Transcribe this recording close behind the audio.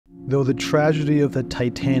Though the tragedy of the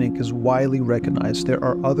Titanic is widely recognized, there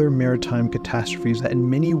are other maritime catastrophes that in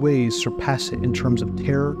many ways surpass it in terms of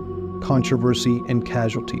terror, controversy, and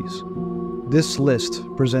casualties. This list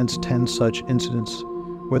presents 10 such incidents,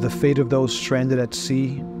 where the fate of those stranded at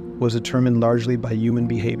sea was determined largely by human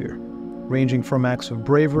behavior, ranging from acts of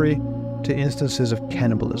bravery to instances of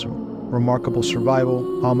cannibalism, remarkable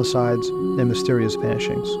survival, homicides, and mysterious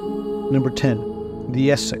vanishings. Number 10. The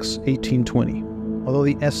Essex, 1820. Although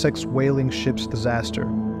the Essex whaling ship's disaster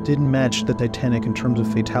didn't match the Titanic in terms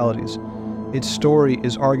of fatalities, its story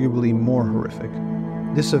is arguably more horrific.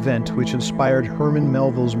 This event, which inspired Herman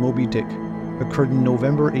Melville's Moby Dick, occurred in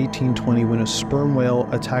November 1820 when a sperm whale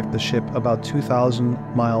attacked the ship about 2,000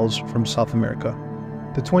 miles from South America.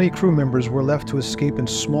 The 20 crew members were left to escape in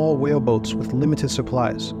small whaleboats with limited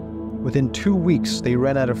supplies. Within 2 weeks, they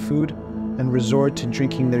ran out of food and resorted to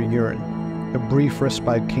drinking their urine. A brief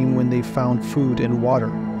respite came when they found food and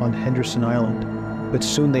water on Henderson Island, but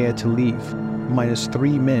soon they had to leave, minus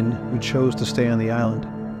 3 men who chose to stay on the island.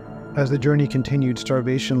 As the journey continued,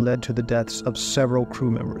 starvation led to the deaths of several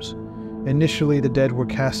crew members. Initially, the dead were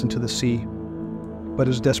cast into the sea, but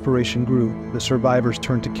as desperation grew, the survivors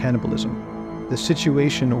turned to cannibalism. The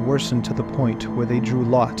situation worsened to the point where they drew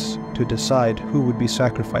lots to decide who would be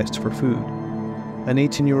sacrificed for food. An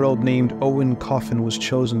 18-year-old named Owen Coffin was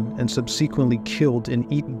chosen and subsequently killed and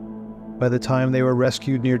eaten. By the time they were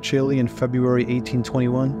rescued near Chile in February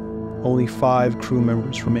 1821, only 5 crew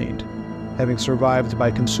members remained, having survived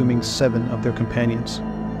by consuming 7 of their companions.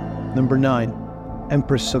 Number 9.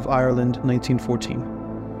 Empress of Ireland, 1914.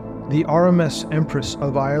 The RMS Empress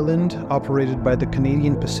of Ireland, operated by the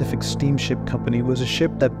Canadian Pacific Steamship Company, was a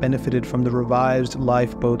ship that benefited from the revised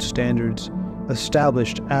lifeboat standards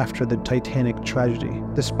established after the Titanic tragedy.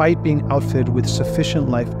 Despite being outfitted with sufficient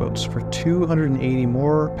lifeboats for 280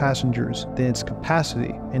 more passengers than its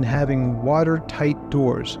capacity and having watertight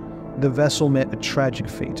doors, the vessel met a tragic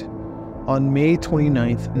fate. On May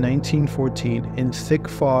 29, 1914, in thick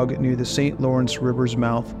fog near the St. Lawrence River's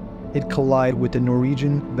mouth, it collided with the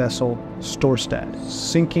Norwegian vessel Storstad,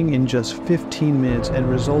 sinking in just 15 minutes and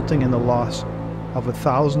resulting in the loss of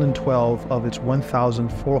 1,012 of its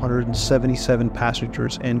 1,477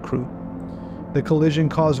 passengers and crew. The collision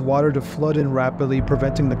caused water to flood in rapidly,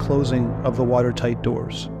 preventing the closing of the watertight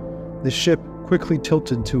doors. The ship quickly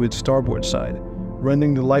tilted to its starboard side,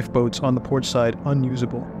 rendering the lifeboats on the port side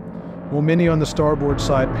unusable. While many on the starboard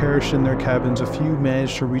side perished in their cabins, a few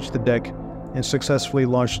managed to reach the deck and successfully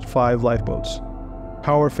launched 5 lifeboats.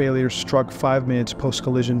 Power failure struck 5 minutes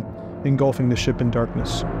post-collision, engulfing the ship in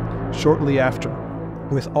darkness. Shortly after,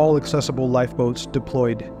 with all accessible lifeboats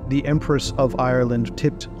deployed, the Empress of Ireland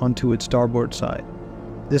tipped onto its starboard side.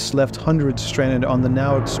 This left hundreds stranded on the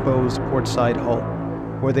now exposed portside hull,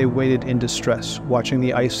 where they waited in distress, watching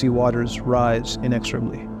the icy waters rise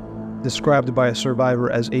inexorably, described by a survivor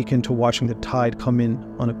as akin to watching the tide come in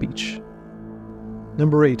on a beach.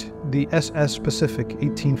 Number 8. The SS Pacific,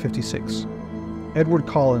 1856. Edward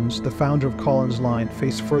Collins, the founder of Collins Line,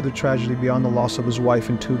 faced further tragedy beyond the loss of his wife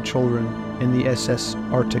and 2 children in the SS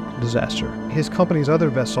Arctic disaster. His company's other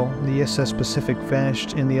vessel, the SS Pacific,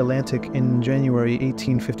 vanished in the Atlantic in January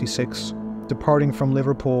 1856. Departing from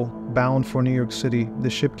Liverpool, bound for New York City, the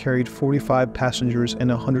ship carried 45 passengers and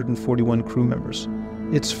 141 crew members.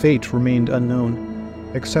 Its fate remained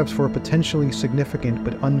unknown, except for a potentially significant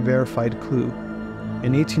but unverified clue.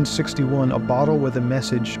 In 1861, a bottle with a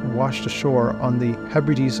message washed ashore on the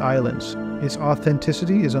Hebrides Islands. Its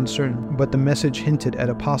authenticity is uncertain, but the message hinted at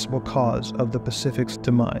a possible cause of the Pacific's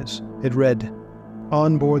demise. It read,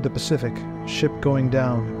 "On board the Pacific, ship going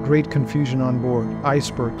down, great confusion on board,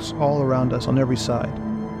 icebergs all around us on every side.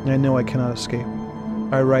 I know I cannot escape.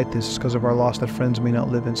 I write this because of our loss that friends may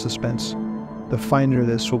not live in suspense. The finder of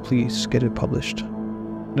this will please get it published."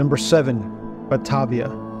 Number 7. Batavia,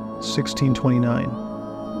 1629.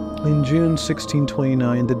 In June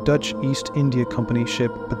 1629, the Dutch East India Company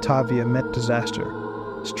ship Batavia met disaster,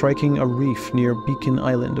 striking a reef near Beacon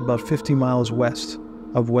Island, about 50 miles west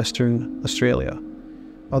of Western Australia.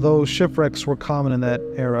 Although shipwrecks were common in that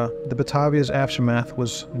era, the Batavia's aftermath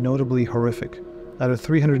was notably horrific. Out of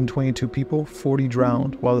 322 people, 40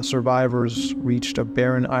 drowned, while the survivors reached a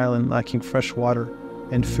barren island lacking fresh water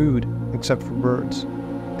and food except for birds.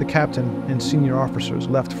 The captain and senior officers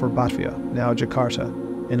left for Batavia, now Jakarta,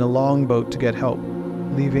 in a longboat to get help,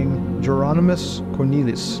 leaving Geronimus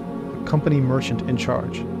Cornelis, a company merchant, in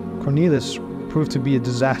charge. Cornelis proved to be a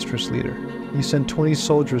disastrous leader. He sent 20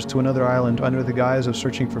 soldiers to another island under the guise of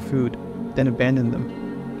searching for food, then abandoned them.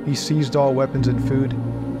 He seized all weapons and food,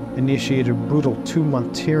 initiated a brutal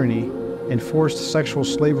 2-month tyranny, and forced sexual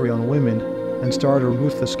slavery on women, and started a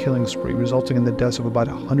ruthless killing spree, resulting in the deaths of about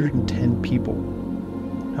 110 people.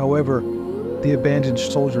 However, the abandoned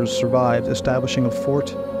soldiers survived, establishing a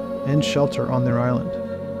fort and shelter on their island.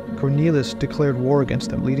 Cornelius declared war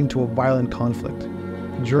against them, leading to a violent conflict.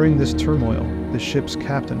 During this turmoil, the ship's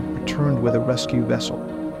captain returned with a rescue vessel,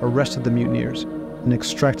 arrested the mutineers, and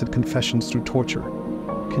extracted confessions through torture.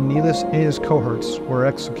 Cornelius and his cohorts were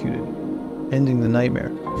executed, ending the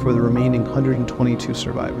nightmare for the remaining 122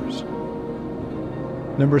 survivors.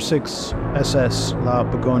 Number 6. SS La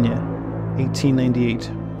Bourgogne,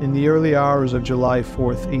 1898. In the early hours of July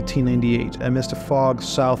 4th, 1898, amidst a fog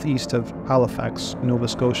southeast of Halifax, Nova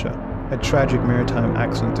Scotia, a tragic maritime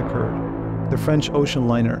accident occurred. The French ocean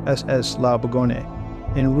liner SS La Bourgogne,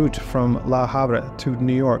 en route from Le Havre to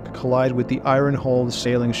New York, collided with the iron-hulled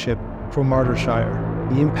sailing ship Cromartyshire.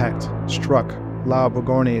 The impact struck La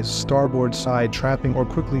Bourgogne's starboard side, trapping or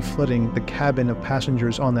quickly flooding the cabin of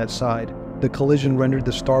passengers on that side. The collision rendered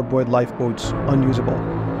the starboard lifeboats unusable,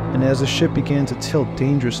 and as the ship began to tilt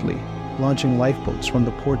dangerously, launching lifeboats from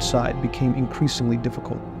the port side became increasingly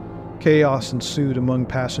difficult. Chaos ensued among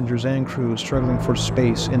passengers and crew, struggling for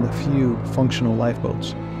space in the few functional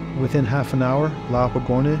lifeboats. Within half an hour, La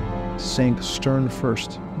Bourgogne sank stern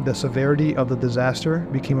first. The severity of the disaster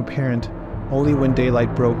became apparent only when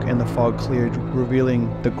daylight broke and the fog cleared, revealing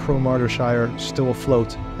the Cromartyshire still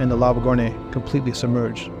afloat and the La Bourgogne completely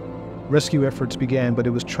submerged. Rescue efforts began, but it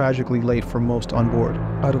was tragically late for most on board.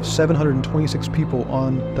 Out of 726 people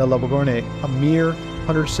on the La Bourgogne, a mere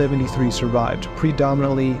 173 survived,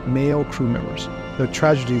 predominantly male crew members. The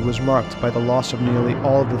tragedy was marked by the loss of nearly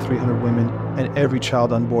all of the 300 women and every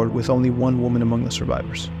child on board, with only one woman among the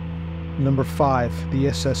survivors. Number 5. The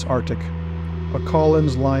SS Arctic, a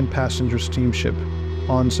Collins Line passenger steamship.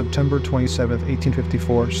 On September 27,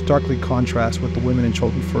 1854, starkly contrasts with the women and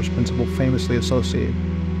children first principle famously associated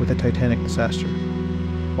with the Titanic disaster.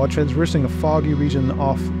 While traversing a foggy region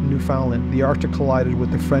off Newfoundland, the Arctic collided with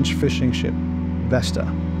the French fishing ship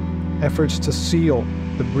Vesta. Efforts to seal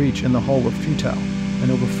the breach in the hull were futile, and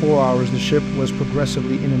over 4 hours the ship was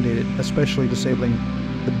progressively inundated, especially disabling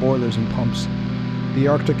the boilers and pumps. The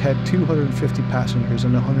Arctic had 250 passengers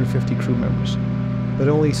and 150 crew members, but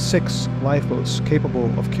only 6 lifeboats capable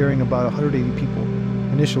of carrying about 180 people.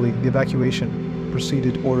 Initially, the evacuation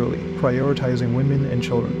proceeded orderly, prioritizing women and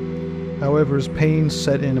children. However, as pain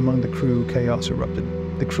set in among the crew, chaos erupted.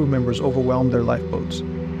 The crew members overwhelmed their lifeboats,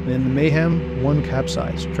 and in the mayhem, one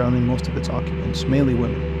capsized, drowning most of its occupants, mainly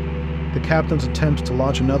women. The captain's attempt to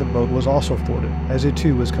launch another boat was also thwarted, as it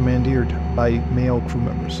too was commandeered by male crew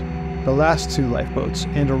members. The last 2 lifeboats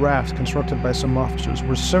and a raft constructed by some officers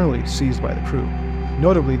were similarly seized by the crew.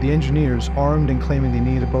 Notably, the engineers, armed and claiming they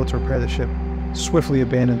needed a boat to repair the ship, swiftly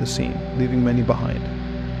abandoned the scene, leaving many behind.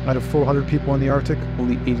 Out of 400 people on the Arctic,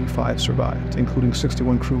 only 85 survived, including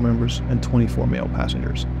 61 crew members and 24 male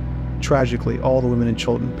passengers. Tragically, all the women and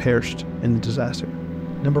children perished in the disaster.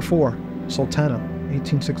 Number 4. Sultana,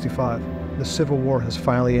 1865. The Civil War has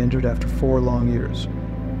finally ended after 4 long years.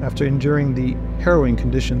 After enduring the harrowing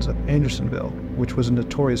conditions of Andersonville, which was a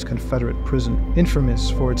notorious Confederate prison, infamous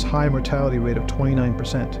for its high mortality rate of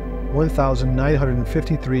 29%,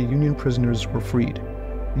 1,953 Union prisoners were freed.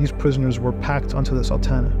 These prisoners were packed onto the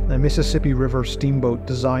Sultana, a Mississippi River steamboat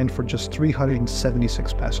designed for just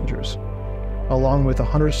 376 passengers. Along with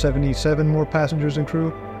 177 more passengers and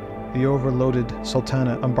crew, the overloaded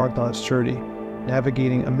Sultana embarked on its journey,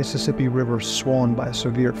 navigating a Mississippi River swollen by a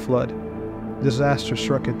severe flood. Disaster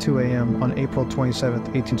struck at 2 a.m. on April 27,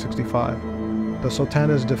 1865. The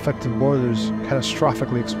Sultana's defective boilers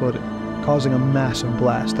catastrophically exploded, causing a massive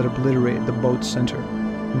blast that obliterated the boat's center,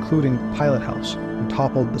 including the pilot house, and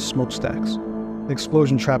toppled the smokestacks. The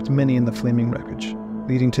explosion trapped many in the flaming wreckage,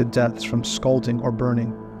 leading to deaths from scalding or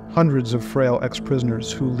burning. Hundreds of frail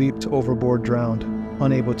ex-prisoners who leaped overboard drowned,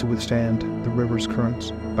 unable to withstand the river's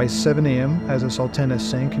currents. By 7 a.m., as the Sultana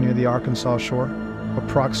sank near the Arkansas shore,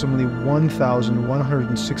 approximately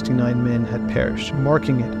 1,169 men had perished,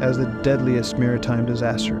 marking it as the deadliest maritime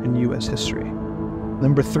disaster in U.S. history.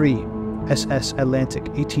 Number 3. SS Atlantic,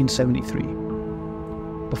 1873.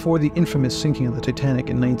 Before the infamous sinking of the Titanic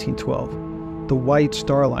in 1912, the White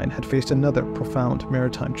Star Line had faced another profound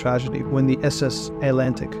maritime tragedy when the SS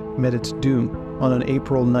Atlantic met its doom on an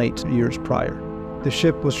April night years prior. The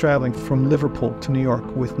ship was traveling from Liverpool to New York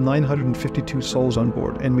with 952 souls on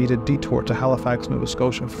board and made a detour to Halifax, Nova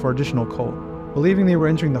Scotia for additional coal. Believing they were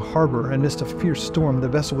entering the harbor amidst a fierce storm, the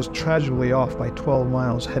vessel was tragically off by 12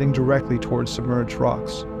 miles, heading directly towards submerged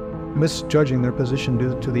rocks. Misjudging their position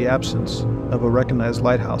due to the absence of a recognized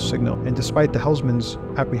lighthouse signal, and despite the helmsman's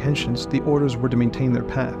apprehensions, the orders were to maintain their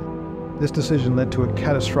path. This decision led to a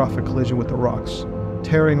catastrophic collision with the rocks.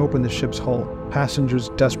 Tearing open the ship's hull, passengers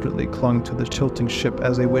desperately clung to the tilting ship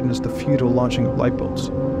as they witnessed the futile launching of lifeboats,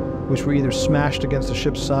 which were either smashed against the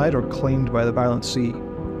ship's side or claimed by the violent sea.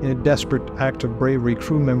 In a desperate act of bravery,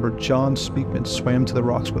 crew member John Speakman swam to the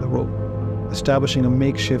rocks with a rope, establishing a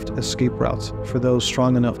makeshift escape route for those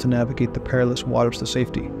strong enough to navigate the perilous waters to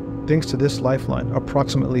safety. Thanks to this lifeline,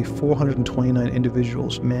 approximately 429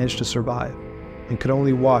 individuals managed to survive, and could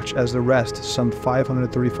only watch as the rest, some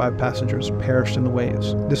 535 passengers, perished in the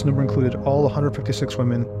waves. This number included all 156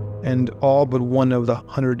 women and all but one of the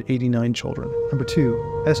 189 children. Number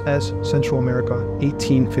 2, SS Central America,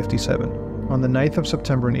 1857. On the 9th of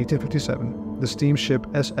September in 1857, the steamship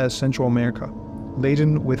SS Central America,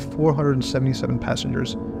 laden with 477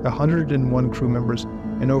 passengers, 101 crew members,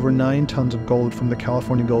 and over 9 tons of gold from the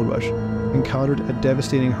California Gold Rush, encountered a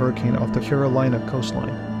devastating hurricane off the Carolina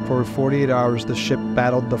coastline. For 48 hours, the ship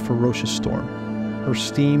battled the ferocious storm, her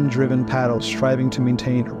steam-driven paddles striving to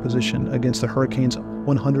maintain her position against the hurricane's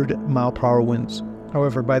 100-mile-per-hour winds.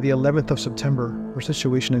 However, by the 11th of September, her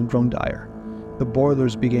situation had grown dire. The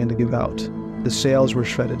boilers began to give out, the sails were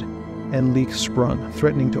shredded, and leaks sprung,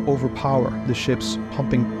 threatening to overpower the ship's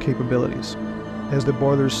pumping capabilities. As the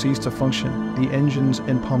boilers ceased to function, the engines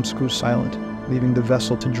and pumps grew silent, leaving the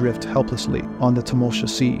vessel to drift helplessly on the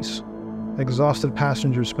tumultuous seas. Exhausted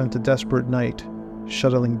passengers spent a desperate night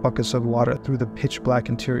shuttling buckets of water through the pitch-black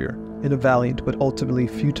interior in a valiant but ultimately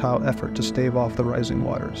futile effort to stave off the rising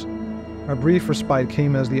waters. A brief respite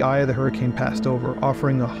came as the eye of the hurricane passed over,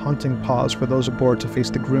 offering a haunting pause for those aboard to face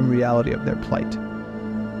the grim reality of their plight.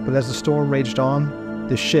 But as the storm raged on,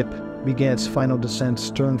 the ship began its final descent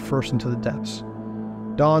stern first into the depths.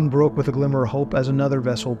 Dawn broke with a glimmer of hope as another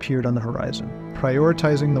vessel appeared on the horizon.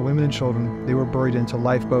 Prioritizing the women and children, they were buried into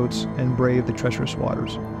lifeboats and braved the treacherous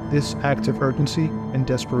waters. This act of urgency and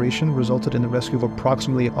desperation resulted in the rescue of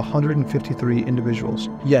approximately 153 individuals.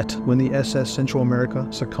 Yet, when the SS Central America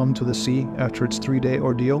succumbed to the sea after its 3-day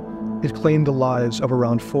ordeal, it claimed the lives of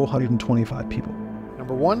around 425 people.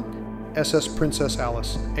 Number 1, SS Princess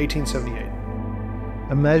Alice, 1878.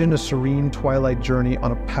 Imagine a serene twilight journey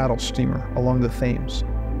on a paddle steamer along the Thames,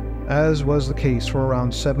 as was the case for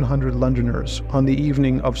around 700 Londoners on the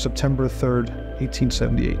evening of September 3,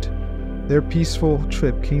 1878. Their peaceful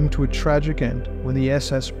trip came to a tragic end when the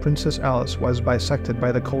SS Princess Alice was bisected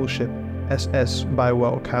by the coal ship SS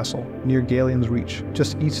Bywell Castle near Galleon's Reach,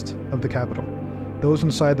 just east of the capital. Those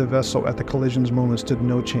inside the vessel at the collision's moment stood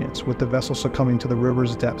no chance, with the vessel succumbing to the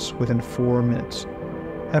river's depths within 4 minutes.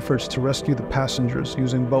 Efforts to rescue the passengers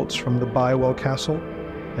using boats from the Bywell Castle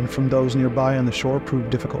and from those nearby on the shore proved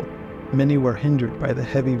difficult. Many were hindered by the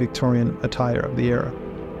heavy Victorian attire of the era,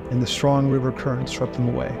 and the strong river current swept them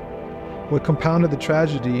away. What compounded the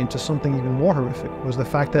tragedy into something even more horrific was the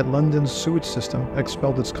fact that London's sewage system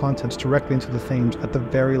expelled its contents directly into the Thames at the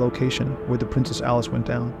very location where the Princess Alice went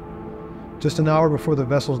down. Just an hour before the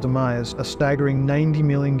vessel's demise, a staggering 90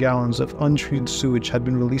 million gallons of untreated sewage had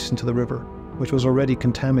been released into the river, which was already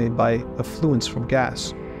contaminated by effluents from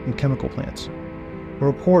gas and chemical plants. A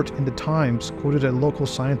report in the Times quoted a local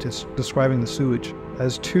scientist describing the sewage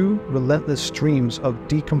as 2 relentless streams of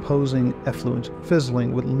decomposing effluent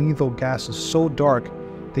fizzling with lethal gases so dark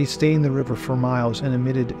they stained the river for miles and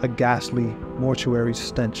emitted a ghastly mortuary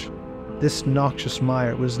stench. This noxious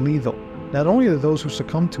mire was lethal not only to those who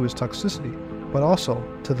succumbed to its toxicity, but also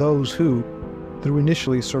to those who, through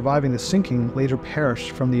initially surviving the sinking, later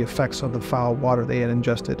perished from the effects of the foul water they had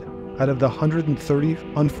ingested. Out of the 130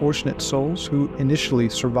 unfortunate souls who initially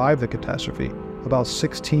survived the catastrophe, about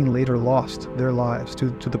 16 later lost their lives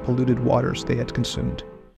due to the polluted waters they had consumed.